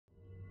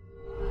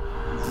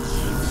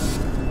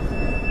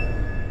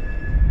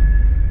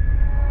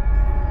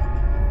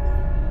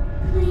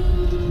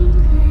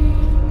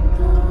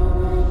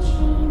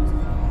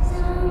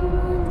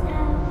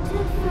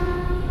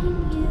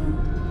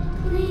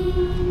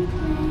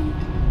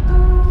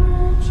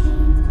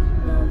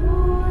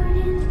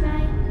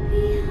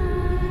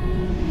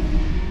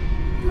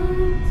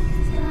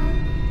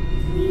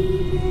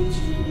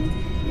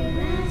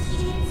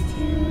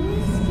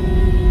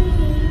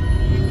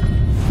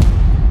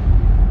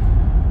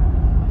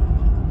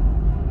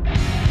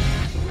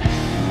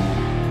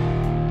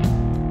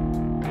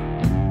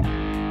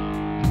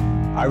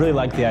I really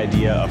like the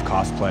idea of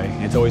cosplay.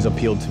 It's always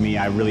appealed to me.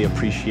 I really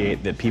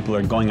appreciate that people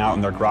are going out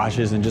in their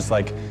garages and just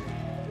like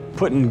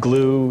putting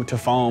glue to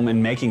foam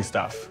and making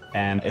stuff.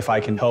 And if I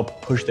can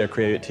help push their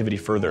creativity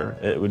further,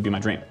 it would be my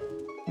dream.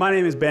 My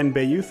name is Ben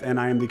Bayouth, and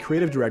I am the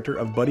creative director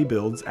of Buddy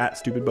Builds at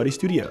Stupid Buddy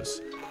Studios.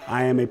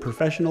 I am a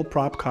professional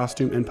prop,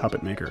 costume, and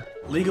puppet maker.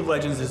 League of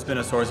Legends has been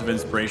a source of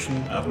inspiration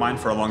of mine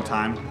for a long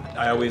time.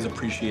 I always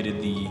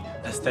appreciated the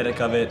aesthetic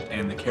of it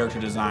and the character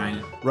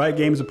design. Riot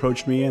Games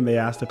approached me and they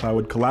asked if I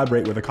would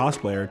collaborate with a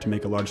cosplayer to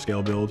make a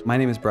large-scale build. My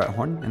name is Brett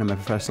Horn, and I'm a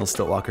professional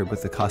stilt walker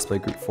with the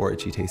cosplay group for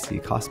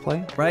GTC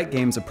Cosplay. Riot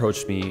Games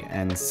approached me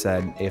and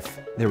said, if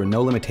there were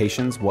no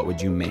limitations, what would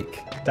you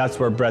make? That's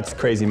where Brett's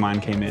crazy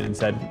mind came in and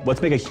said,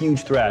 let's make a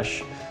huge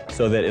Thresh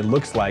so that it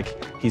looks like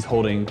he's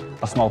holding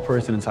a small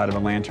person inside of a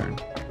lantern.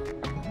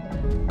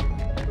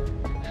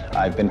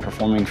 I've been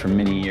performing for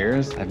many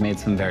years. I've made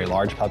some very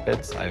large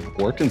puppets. I've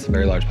worked in some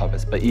very large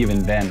puppets, but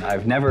even then,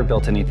 I've never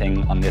built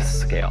anything on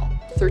this scale.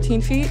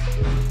 13 feet?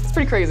 It's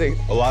pretty crazy.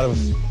 A lot of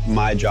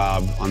my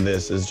job on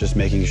this is just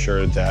making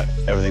sure that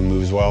everything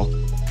moves well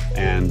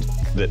and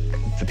that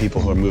the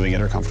people who are moving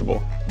it are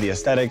comfortable. The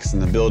aesthetics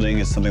and the building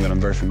is something that I'm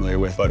very familiar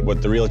with, but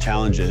what the real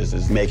challenge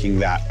is making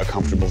that a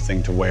comfortable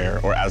thing to wear,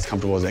 or as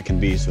comfortable as it can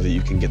be so that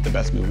you can get the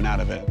best movement out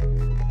of it.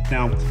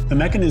 Now, the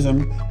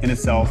mechanism in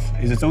itself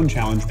is its own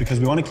challenge because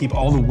we want to keep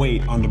all the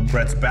weight onto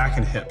Brett's back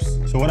and hips.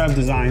 So what I've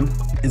designed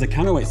is a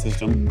counterweight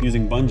system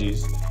using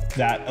bungees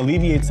that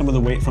alleviates some of the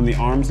weight from the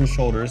arms and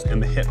shoulders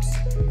and the hips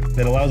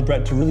that allows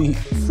Brett to really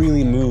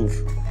freely move.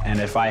 And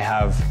if I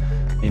have,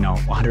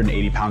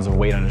 180 pounds of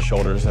weight on his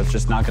shoulders,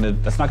 that's not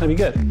gonna be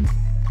good.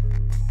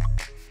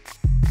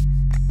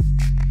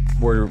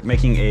 We're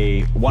making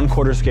a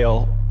 1/4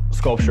 scale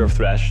sculpture of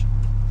Thresh.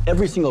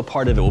 Every single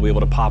part of it will be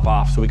able to pop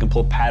off so we can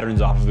pull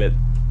patterns off of it.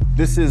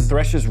 This is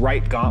Thresh's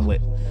right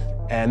gauntlet,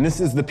 and this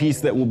is the piece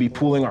that we'll be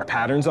pulling our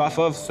patterns off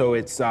of, so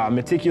it's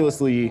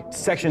meticulously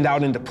sectioned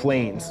out into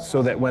planes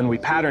so that when we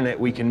pattern it,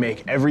 we can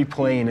make every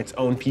plane its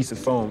own piece of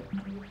foam.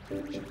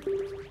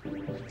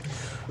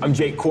 I'm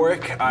Jake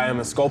Korick. I am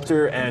a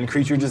sculptor and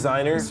creature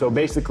designer, so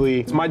basically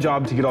it's my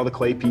job to get all the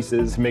clay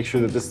pieces to make sure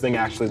that this thing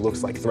actually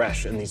looks like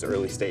Thresh in these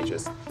early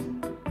stages.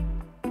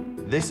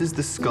 This is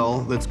the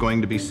skull that's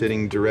going to be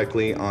sitting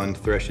directly on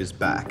Thresh's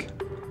back,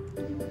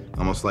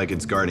 almost like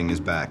it's guarding his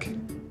back.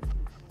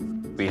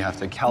 We have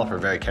to caliper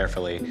very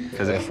carefully,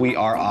 because if we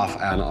are off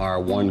on our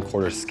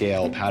 1/4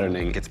 scale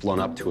patterning, gets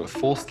blown up to a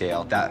full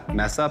scale, that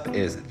mess up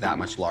is that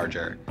much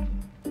larger.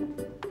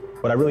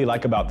 What I really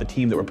like about the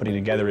team that we're putting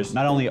together is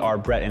not only are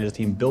Brett and his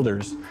team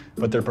builders,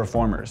 but they're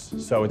performers.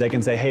 So they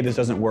can say, hey, this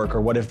doesn't work, or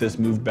what if this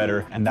moved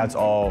better? And that's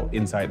all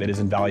insight that is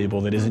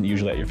invaluable, that isn't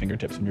usually at your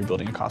fingertips when you're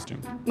building a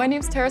costume. My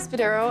name's Tara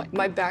Spadero.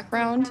 My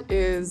background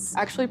is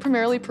actually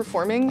primarily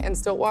performing and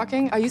stilt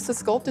walking. I used to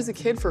sculpt as a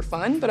kid for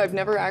fun, but I've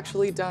never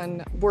actually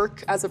done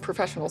work as a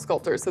professional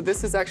sculptor. So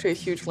this is actually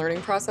a huge learning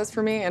process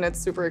for me, and it's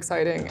super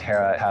exciting.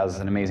 Tara has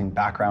an amazing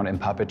background in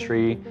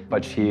puppetry,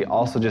 but she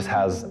also just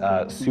has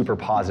a super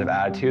positive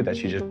attitude that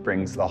she just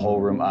brings the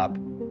whole room up.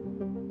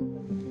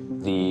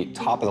 The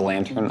top of the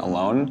lantern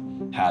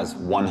alone has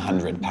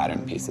 100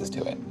 pattern pieces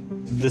to it.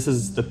 This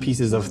is the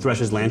pieces of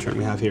Thresh's lantern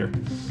we have here.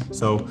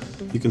 So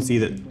you can see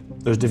that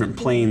there's different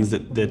planes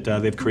that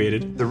they've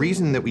created. The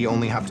reason that we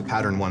only have to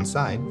pattern one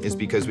side is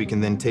because we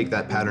can then take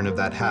that pattern of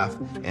that half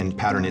and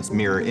pattern its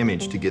mirror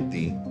image to get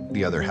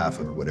the other half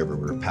of whatever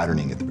we're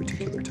patterning at the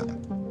particular time.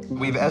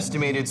 We've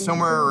estimated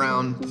somewhere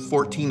around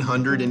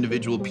 1,400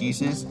 individual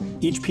pieces.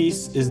 Each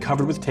piece is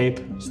covered with tape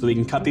so that we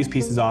can cut these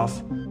pieces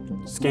off,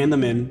 scan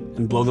them in,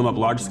 and blow them up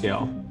large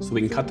scale so we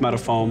can cut them out of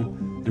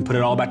foam and put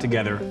it all back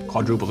together,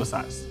 quadruple the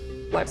size.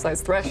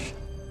 Life-size Thresh.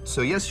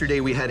 So yesterday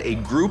we had a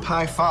group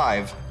high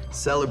five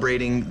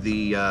celebrating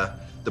the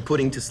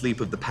putting to sleep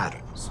of the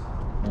patterns.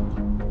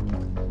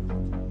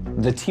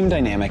 The team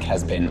dynamic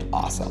has been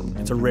awesome.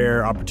 It's a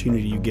rare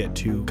opportunity you get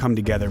to come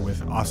together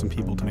with awesome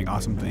people to make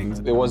awesome things.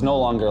 It was no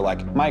longer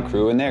like my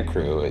crew and their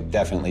crew. It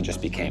definitely just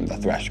became the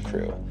Thresh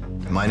crew.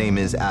 My name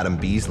is Adam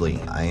Beasley.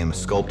 I am a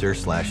sculptor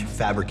slash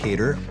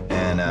fabricator,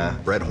 and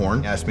Brett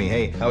Horn asked me,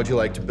 hey, how would you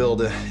like to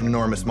build an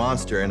enormous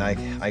monster? And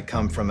I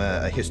come from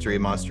a history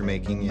of monster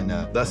making, and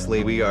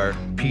thusly we are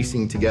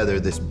piecing together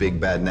this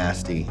big, bad,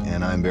 nasty,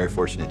 and I'm very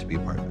fortunate to be a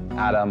part of it.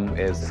 Adam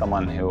is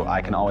someone who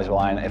I can always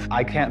rely on. If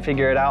I can't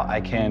figure it out,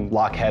 I can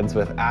lock heads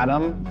with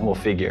Adam, and we'll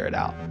figure it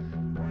out.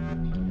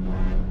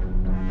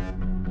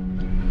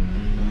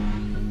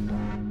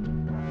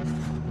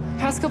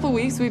 Past couple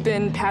weeks, we've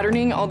been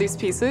patterning all these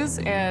pieces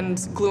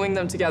and gluing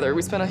them together.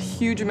 We spent a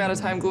huge amount of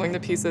time gluing the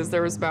pieces.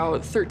 There was about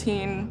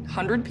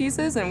 1,300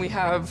 pieces, and we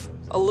have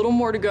a little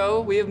more to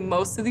go. We have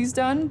most of these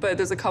done, but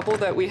there's a couple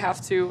that we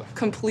have to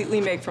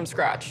completely make from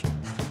scratch.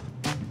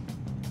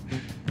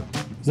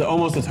 It's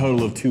almost a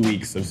total of 2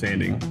 weeks of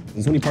sanding.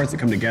 There's so many parts that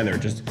come together.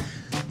 Just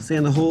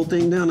sand the whole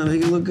thing down and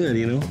make it look good,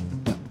 you know?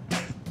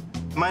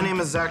 My name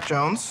is Zach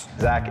Jones.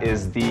 Zach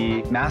is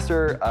the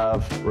master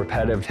of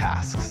repetitive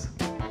tasks.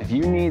 If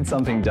you need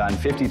something done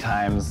 50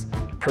 times,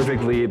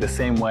 perfectly the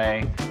same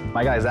way.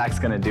 My guy Zach's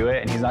gonna do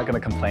it, and he's not gonna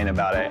complain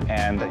about it.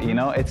 And you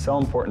know, it's so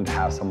important to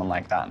have someone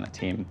like that in the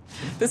team.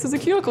 This is a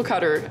cuticle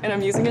cutter, and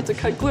I'm using it to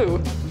cut glue,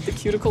 the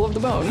cuticle of the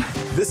bone.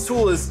 This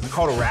tool is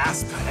called a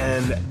rasp,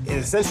 and it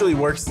essentially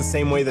works the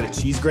same way that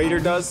a cheese grater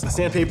does. The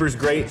sandpaper is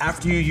great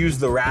after you use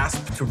the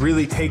rasp to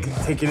really take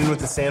it in with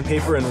the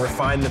sandpaper and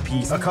refine the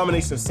piece. A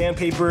combination of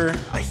sandpaper,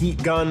 a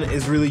heat gun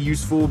is really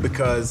useful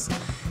because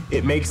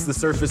it makes the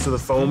surface of the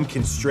foam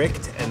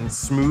constrict and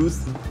smooth.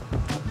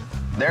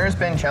 There's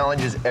been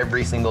challenges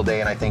every single day,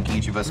 and I think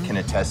each of us can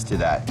attest to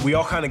that. We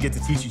all kind of get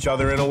to teach each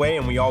other in a way,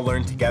 and we all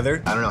learn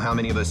together. I don't know how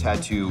many of us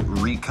had to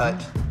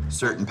recut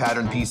certain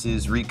pattern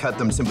pieces, recut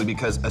them simply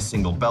because a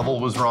single bevel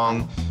was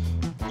wrong.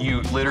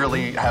 You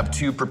literally have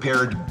two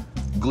prepared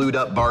glued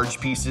up barge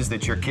pieces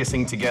that you're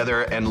kissing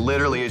together, and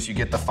literally as you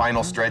get the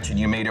final stretch and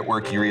you made it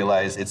work, you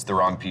realize it's the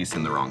wrong piece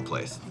in the wrong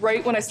place.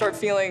 Right when I start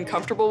feeling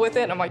comfortable with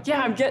it, and I'm like,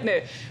 yeah, I'm getting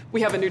it,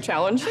 we have a new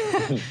challenge.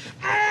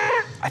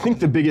 I think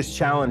the biggest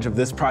challenge of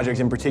this project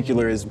in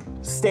particular is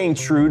staying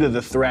true to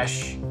the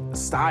Thresh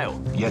style.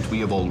 Yet we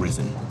have all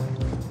risen.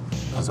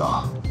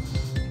 Huzzah.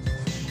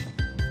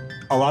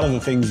 A lot of the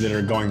things that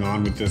are going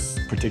on with this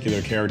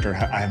particular character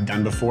I have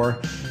done before,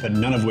 but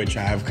none of which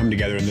I have come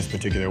together in this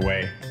particular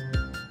way.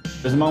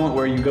 There's a moment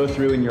where you go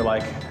through and you're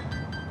like,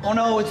 oh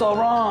no, it's all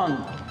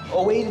wrong.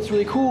 Oh wait, it's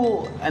really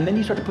cool. And then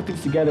you start to put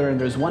things together, and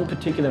there's one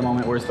particular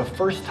moment where it's the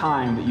first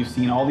time that you've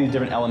seen all these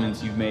different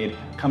elements you've made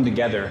come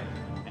together,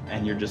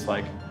 and you're just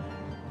like,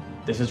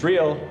 this is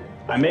real.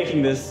 I'm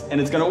making this,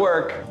 and it's gonna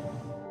work.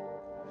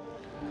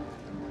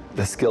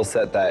 The skill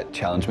set that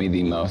challenged me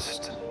the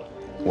most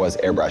was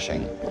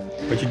airbrushing.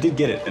 But you did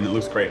get it, and it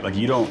looks great. Like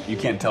you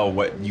can't tell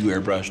what you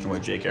airbrushed and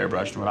what Jake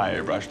airbrushed and what I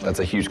airbrushed. That's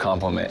a huge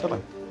compliment.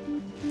 Totally.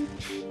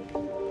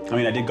 I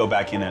mean, I did go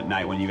back in at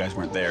night when you guys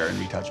weren't there and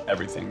retouch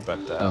everything, but...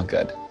 Oh,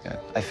 good, good.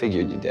 I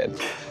figured you did.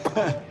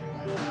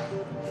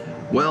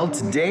 Well,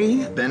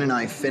 today, Ben and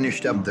I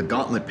finished up the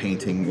gauntlet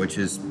painting, which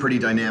is pretty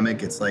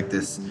dynamic. It's like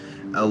this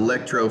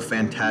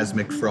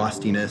electro-phantasmic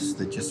frostiness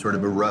that just sort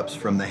of erupts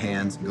from the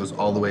hands and goes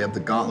all the way up the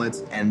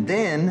gauntlets. And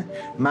then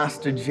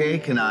Master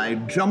Jake and I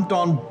jumped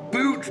on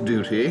boot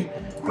duty,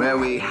 where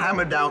we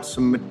hammered out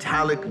some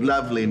metallic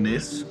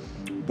loveliness,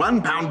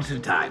 1 pound at a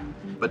time.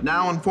 But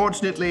now,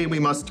 unfortunately, we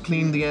must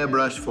clean the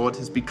airbrush, for it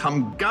has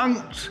become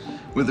gunked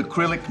with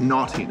acrylic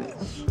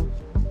naughtiness.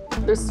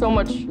 There's so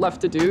much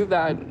left to do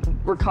that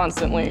we're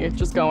constantly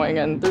just going,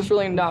 and there's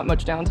really not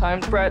much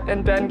downtime. Brett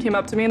and Ben came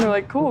up to me and they're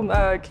like, cool,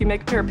 can you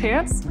make a pair of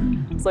pants?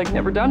 It's like,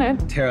 never done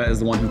it. Tara is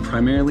the one who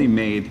primarily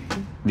made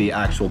the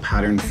actual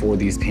pattern for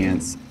these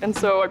pants. And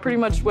so I pretty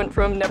much went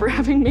from never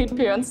having made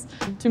pants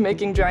to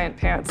making giant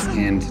pants.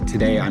 And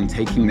today I'm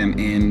taking them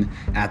in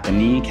at the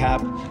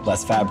kneecap,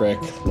 less fabric,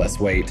 less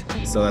weight.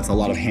 So that's a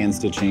lot of hand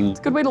stitching. It's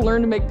a good way to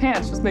learn to make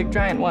pants, just make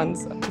giant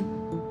ones.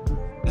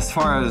 As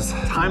far as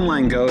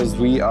timeline goes,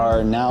 we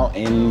are now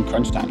in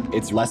crunch time.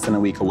 It's less than a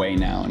week away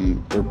now,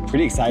 and we're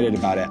pretty excited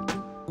about it.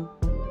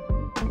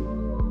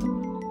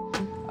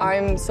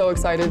 I'm so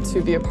excited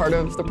to be a part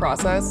of the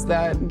process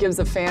that gives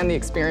a fan the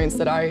experience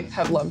that I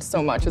have loved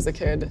so much as a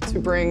kid, to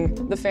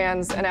bring the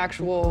fans an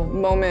actual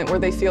moment where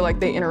they feel like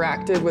they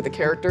interacted with a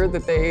character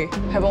that they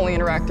have only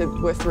interacted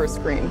with through a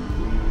screen.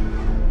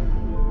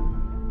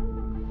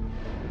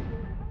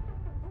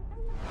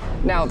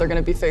 Now they're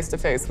gonna be face to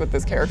face with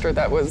this character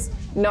that was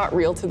not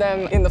real to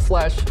them in the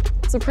flesh.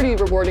 It's a pretty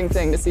rewarding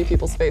thing to see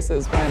people's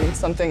faces when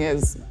something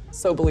is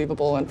so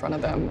believable in front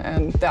of them,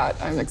 and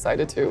that I'm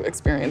excited to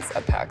experience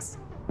at PAX.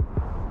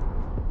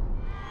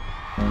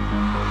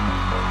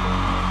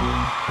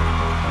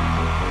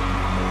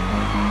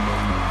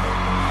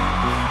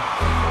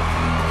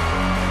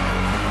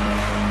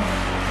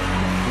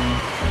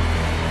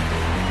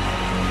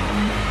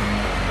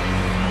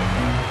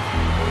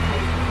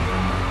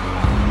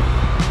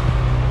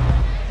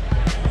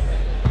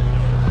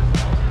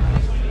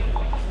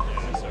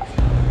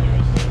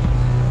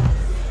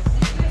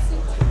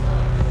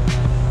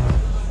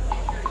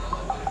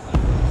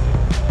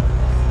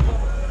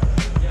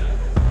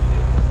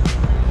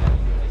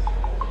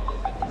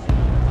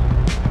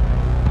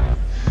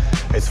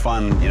 It's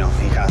fun, you know,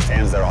 he kind of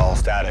stands there all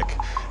static.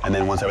 And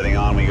then once everything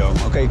on, we go,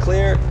 okay,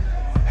 clear.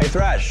 Hey,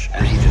 Thresh.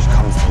 And he just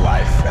comes to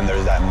life. And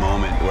there's that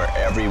moment where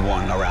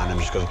everyone around him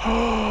just goes,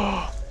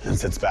 and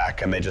sits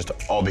back, and they just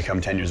all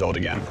become 10 years old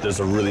again. There's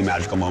a really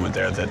magical moment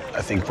there that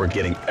I think we're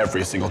getting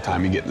every single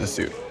time you get in the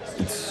suit.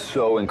 It's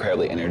so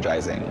incredibly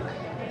energizing.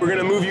 We're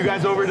gonna move you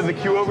guys over to the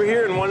queue over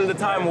here, and one at a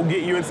time we'll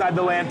get you inside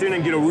the lantern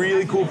and get a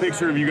really cool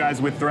picture of you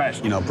guys with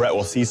Thresh. You know, Brett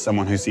will see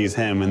someone who sees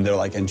him, and they're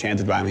like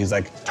enchanted by him. He's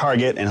like,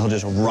 target, and he'll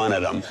just run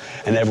at them.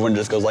 And everyone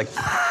just goes like,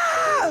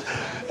 ah!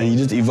 And he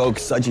just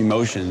evokes such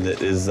emotion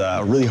that is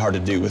really hard to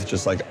do with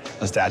just like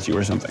a statue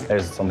or something.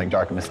 There's something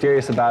dark and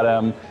mysterious about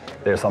him.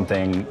 There's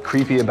something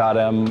creepy about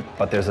him,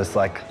 but there's this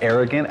like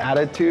arrogant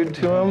attitude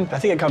to him. I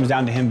think it comes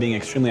down to him being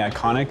extremely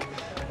iconic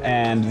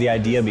and the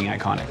idea being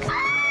iconic.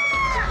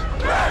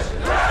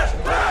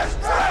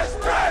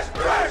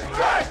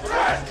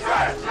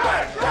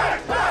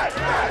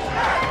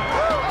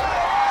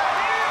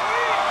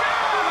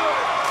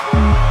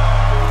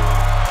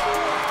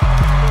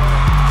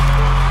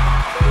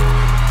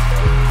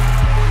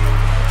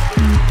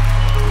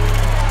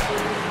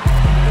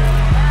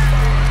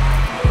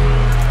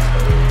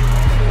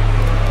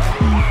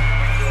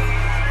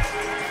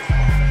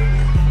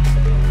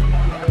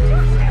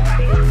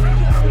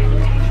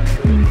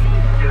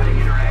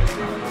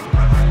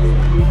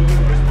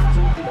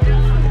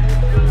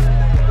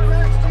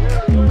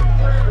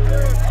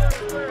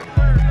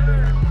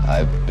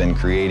 been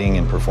creating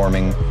and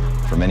performing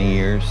for many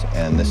years,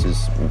 and this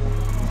is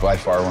by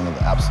far one of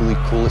the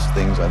absolutely coolest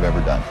things I've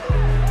ever done.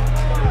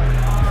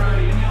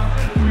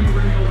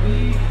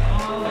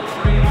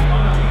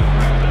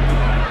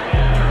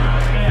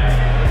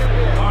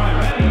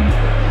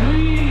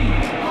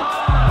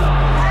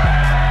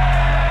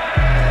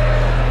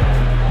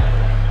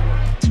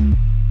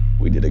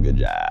 We did a good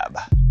job.